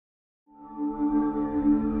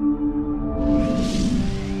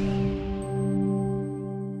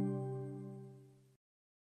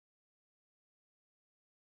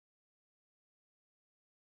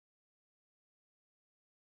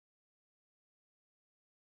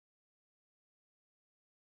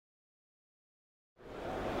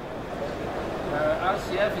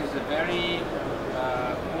very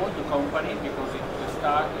old company because it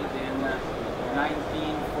started in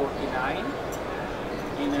 1949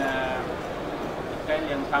 in an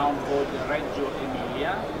Italian town called Reggio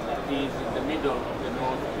Emilia, that is in the middle of the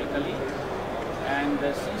north of Italy. And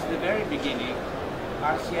since the very beginning,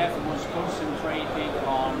 RCF was concentrated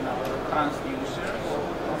on transducers,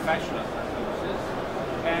 professional transducers,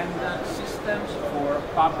 and systems for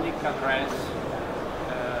public address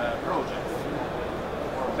projects,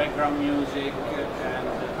 for background music and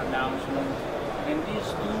announcements. And these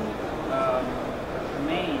two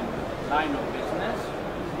main line of business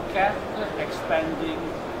kept expanding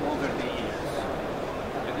over the years.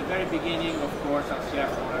 At the very beginning, of course,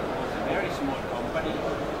 RCF was a very small company,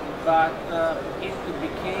 but it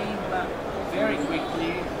became very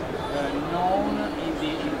quickly known in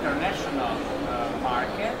the international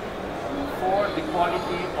market for the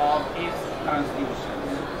quality of its transducers.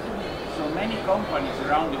 So many companies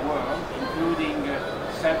around the world, including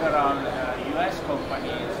several US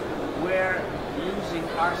companies, were using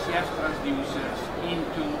RCF transducers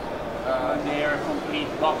into their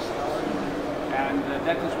complete boxes. And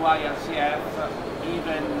that is why RCF,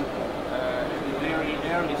 even at the very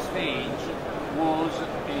early stage, was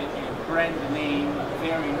a brand name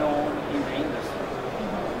very known in the industry.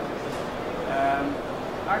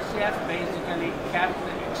 RCF basically kept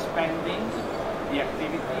expanding the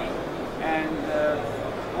activity, and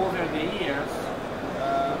over the years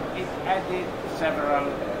it added several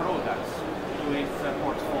products to its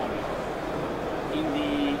portfolio. In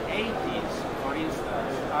the 80s, for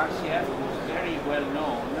instance, RCF was very well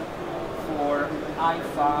known for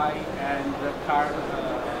hi-fi and car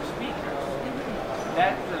speakers.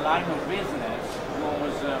 That line of business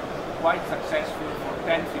was quite successful for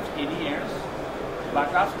 10-15 years,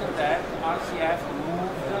 but after that RCF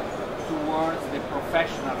moved towards the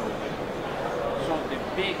professional audio. So the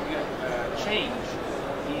big change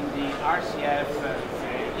in the RCF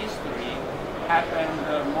history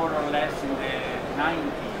happened more or less in the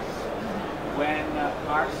 90s, when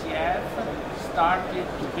RCF started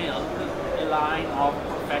to build a line of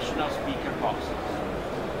professional speaker boxes.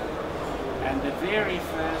 And the very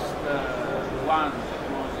first one that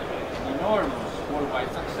was an enormous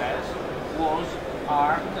worldwide success was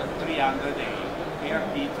ART 300A,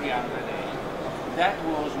 ART 300A. That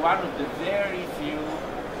was one of the very few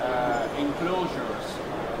enclosures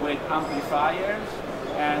with amplifiers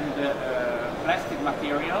and plastic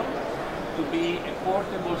material to be a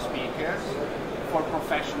portable speaker for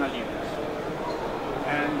professional use.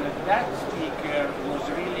 And that speaker was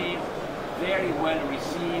really very well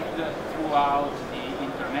received throughout the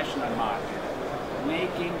international market,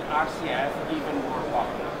 making RCF even more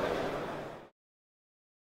popular.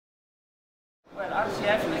 Well,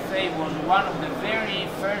 RCF, let's say, was one of the very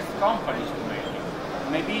first companies to make it.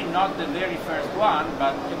 Maybe not the very first one,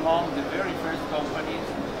 but among the very first companies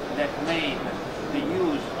that made the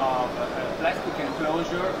use of plastic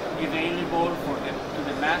enclosure available to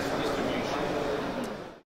the mass distribution.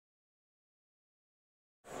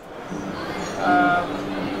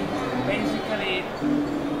 Basically,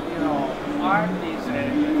 ART is a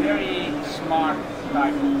very smart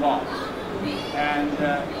type of box, and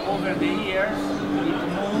over the years it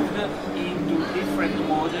moved into different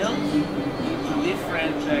models, into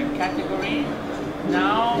different categories.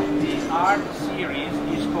 Now the ART series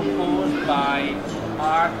is composed by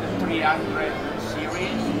ART 300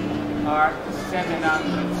 series, ART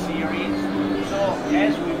 700 series. So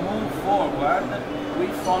as we move forward, we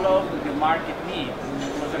followed the market need.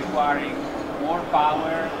 It was requiring more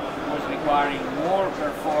power, was requiring more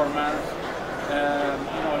performance.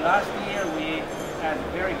 Last year we had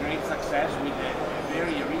very great success with a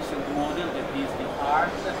very recent model that is the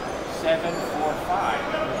ART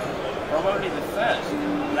 745. Probably the first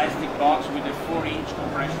plastic box with a 4-inch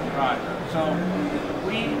compression driver. So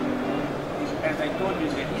we, as I told you,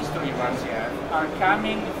 the history of RCF are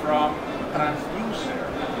coming from transducer.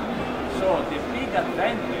 So the big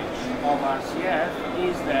advantage of RCF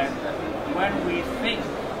is that when we think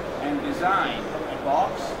and design a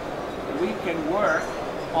box, we can work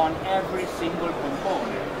on every single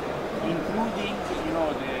component, including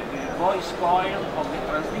the voice coil of the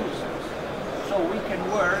transducers. So we can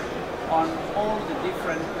work on all the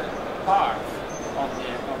different parts of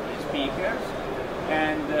the speakers,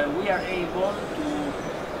 and we are able to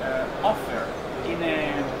offer in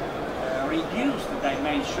a reduced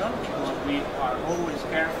dimension, because we are always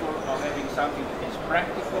careful of having something that is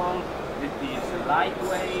practical, that is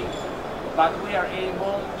lightweight, but we are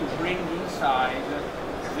able to bring inside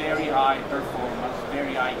very high performance,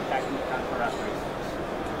 very high technical characteristics.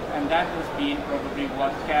 and that has been probably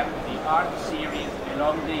what kept the art series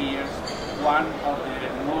along the years one of the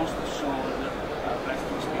most sold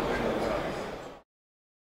plastic speakers in the world.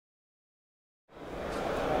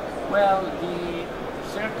 Well,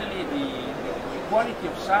 certainly the quality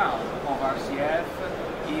of sound of RCF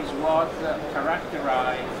is what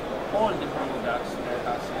characterizes all the products that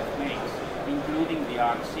RCF makes, including the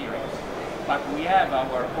art series. But we have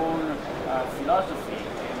our own philosophy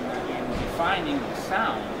in defining the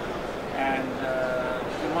sound, and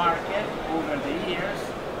the market over the years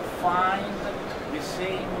find the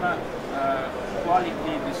same quality,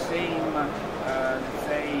 the same let's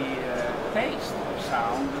say taste of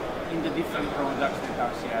sound in the different products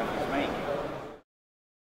that RCF is making.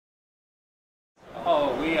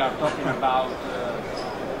 Oh, we are talking about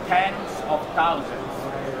tens of thousands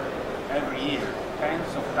every year,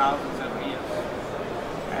 tens of thousands every year,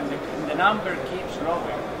 and the number keeps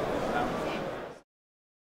growing.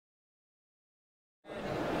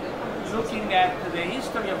 Looking at the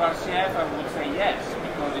history of RCF, I would say yes,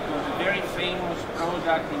 because it was a very famous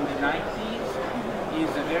product in the 90s,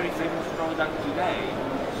 is a very famous product today.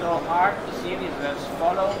 So art series has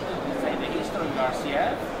followed, let's say, the history of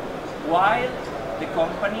RCF, while the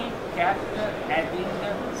company kept adding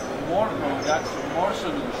more products, more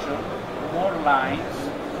solutions, more lines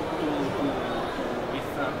to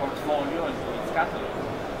its portfolio and to its catalog.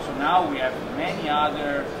 So now we have many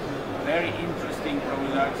other very interesting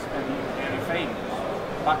products and very famous.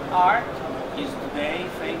 But art is today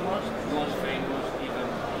famous, was famous even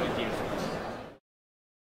 20 years ago.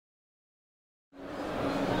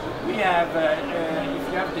 We have, if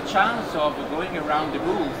you have the chance of going around the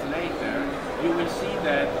booth later, you will see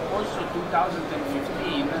that also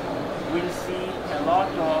 2015 will see a lot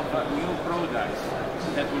of new products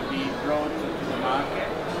that will be brought to the market.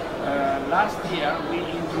 Last year we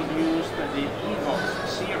introduced the Evox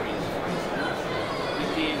series, for instance.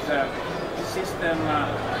 It is a system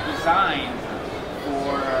designed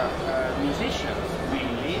for musicians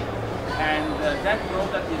mainly, and that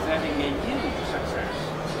product is having a huge success.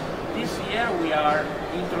 This year we are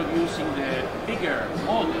introducing the bigger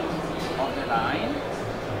model of the line,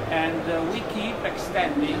 and we keep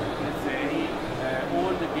extending, let's say,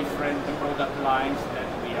 all the different product lines that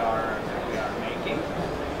we are making.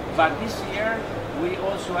 But this year we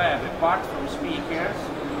also have, apart from speakers,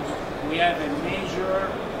 we have a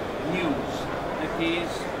major news. That is,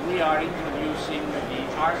 we are introducing the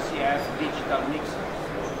RCF digital mixer.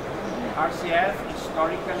 RCF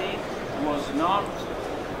historically was not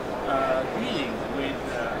dealing with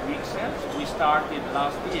mixers. We started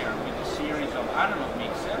last year with a series of analog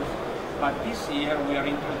mixers, but this year we are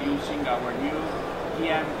introducing our new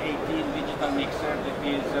TM18 digital mixer that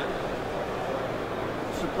is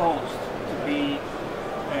supposed to be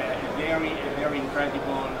a very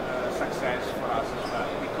incredible success for us as well,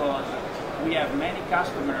 because we have many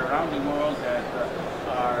customers around the world that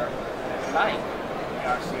are like the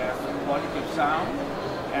RCF quality of sound,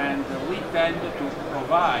 and we tend to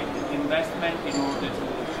provide investment in order to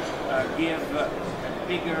give a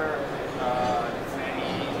bigger, let's say,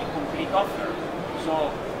 a complete offer.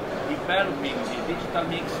 So, developing the digital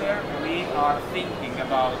mixer, we are thinking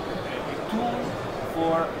about a tool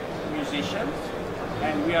for musicians,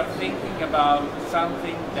 and we are thinking about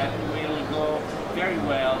something that will go very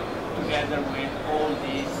well together with all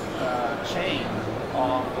this chain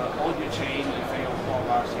of audio chain, let's say, of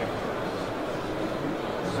RCF.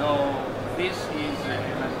 So this is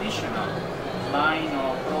an additional line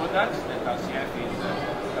of products that RCF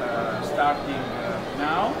is starting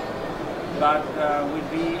now, but will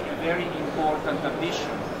be a very important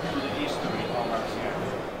addition to the history of RCF.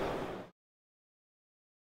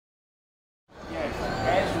 Yes,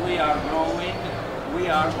 as we are growing, we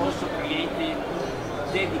are also creating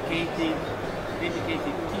dedicated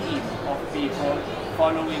team of people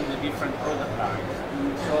following the different product lines.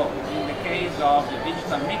 So in the case of the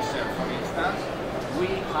digital mixer, for instance, we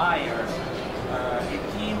hired a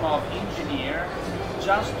team of engineers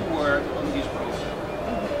just to work on this project,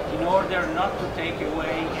 in order not to take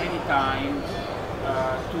away any time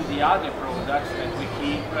to the other products that we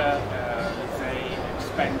keep, let's say,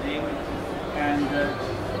 expanding. And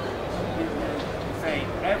say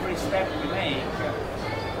every step we make,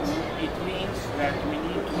 it means that we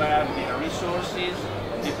need to have the resources,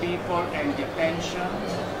 the people and the attention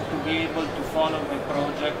to be able to follow the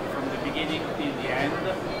project from the beginning till the end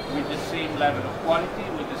with the same level of quality,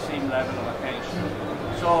 with the same level of attention.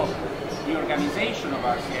 So the organization of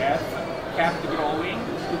RCF kept growing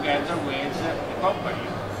together with the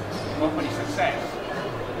company success.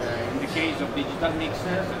 In the case of digital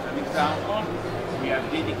mixers, as an example, We have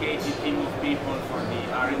dedicated team of people for the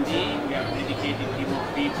R&D. We have dedicated team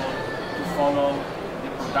of people to follow the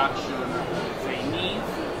production, say,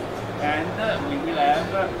 needs. And we will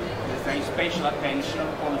have, let's say, special attention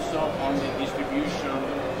also on the distribution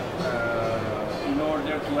in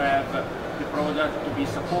order to have the product to be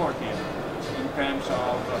supported in terms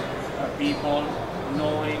of people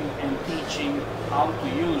knowing and teaching how to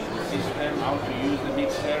use the system, how to use the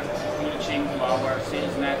mixer, teaching to our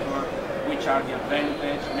sales network which are the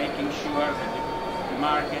advantages, making sure that the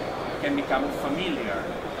market can become familiar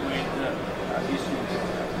with this new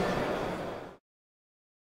product.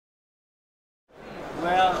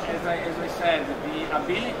 Well, as I said, the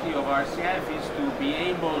ability of RCF is to be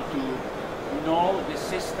able to know the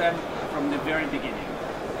system from the very beginning.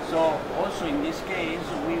 So also in this case,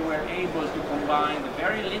 we were able to combine the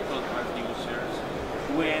very little transducers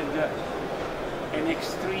with an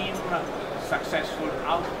extreme successful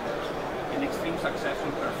output, an extreme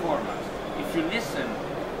successful performance. If you listen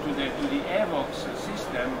to the Evox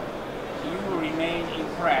system, you will remain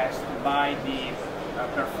impressed by the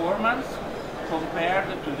performance compared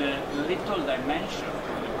to the little dimension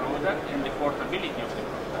of the product and the portability of the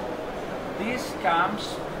product. This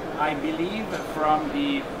comes, I believe, from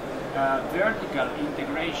the vertical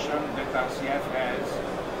integration that RCF has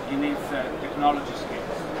in its technology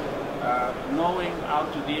skills. Knowing how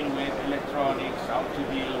to deal with electronics, how to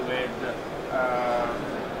deal with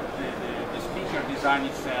the speaker design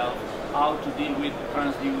itself, how to deal with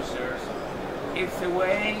transducers. It's a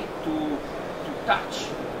way to touch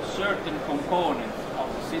certain components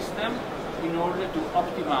of the system in order to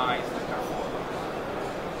optimize the performance.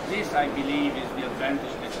 This, I believe, is the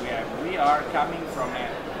advantage that we have. We are coming from a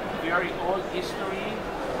very old history,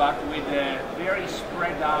 but with a very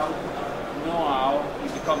spread out know-how in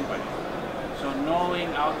the company. So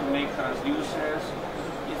knowing how to make transducers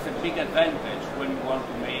is a big advantage when we want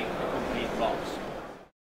to make a complete box.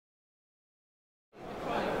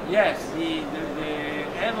 Yes, the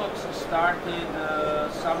Evox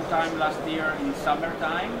started sometime last year in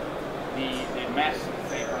summertime, the mass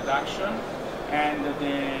production, and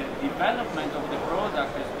the development of the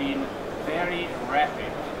product has been very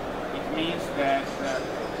rapid. It means that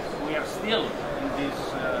we are still in this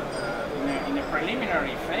in a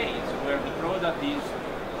preliminary phase where the product is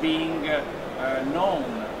being known,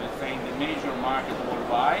 let's say, in the major market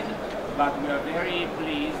worldwide, but we are very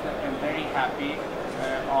pleased and very happy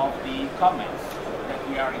of the comments that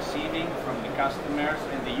we are receiving from the customers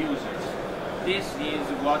and the users. This is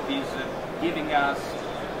what is giving us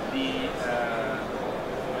the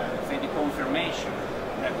say the confirmation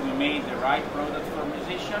that we made the right product for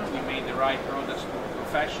musicians, we made the right products for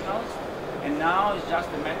professionals, and now it's just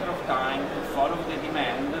a matter of time to follow the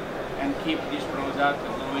demand and keep this product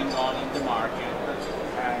going on in the market,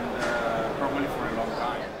 and probably for a long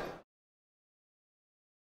time.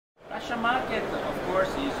 Russian market, of course,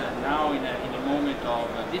 is now in a moment of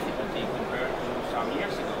difficulty compared to some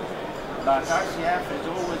years ago, but RCF has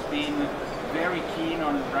always been very keen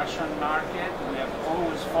on the Russian market. We have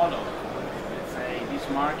always followed, let's say, this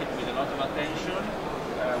market with a lot of attention.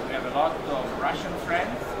 We have a lot of Russian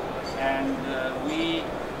friends, and we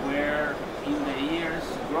were in the years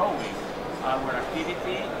growing our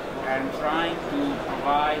activity and trying to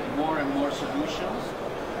provide more and more solutions.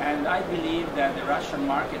 And I believe that the Russian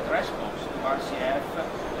market response to RCF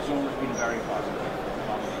has always been very positive.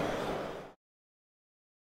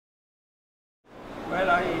 Well,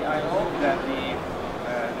 I hope that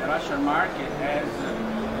the Russian market has,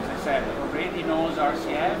 as I said, already knows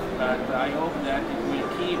RCF, but I hope that it will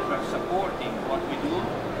keep supporting what we do,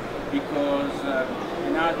 because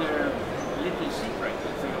another little secret,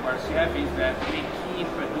 let's say, of RCF is that we keep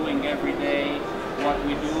doing every day what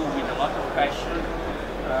we do with a lot of passion,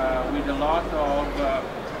 with a lot of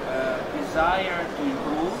desire to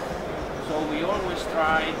improve. So we always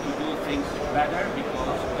try to do things better,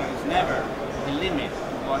 because there is never a limit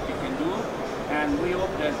to what you can do. And we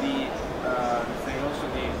hope that the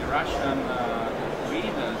Russian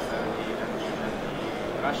readers,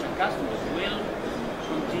 the Russian customers will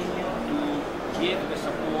continue to give the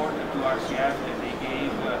support to RCF that they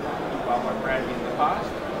gave to our brand in the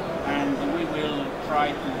past, and we will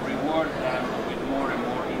try to reward them with more and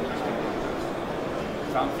more interesting products.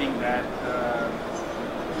 Something that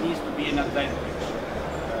needs to be an advantage,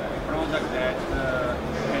 a product that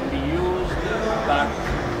can be used but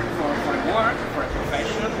for work, for a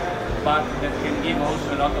profession, but that can give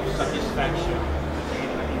also a lot of satisfaction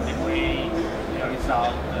in the way the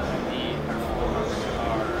result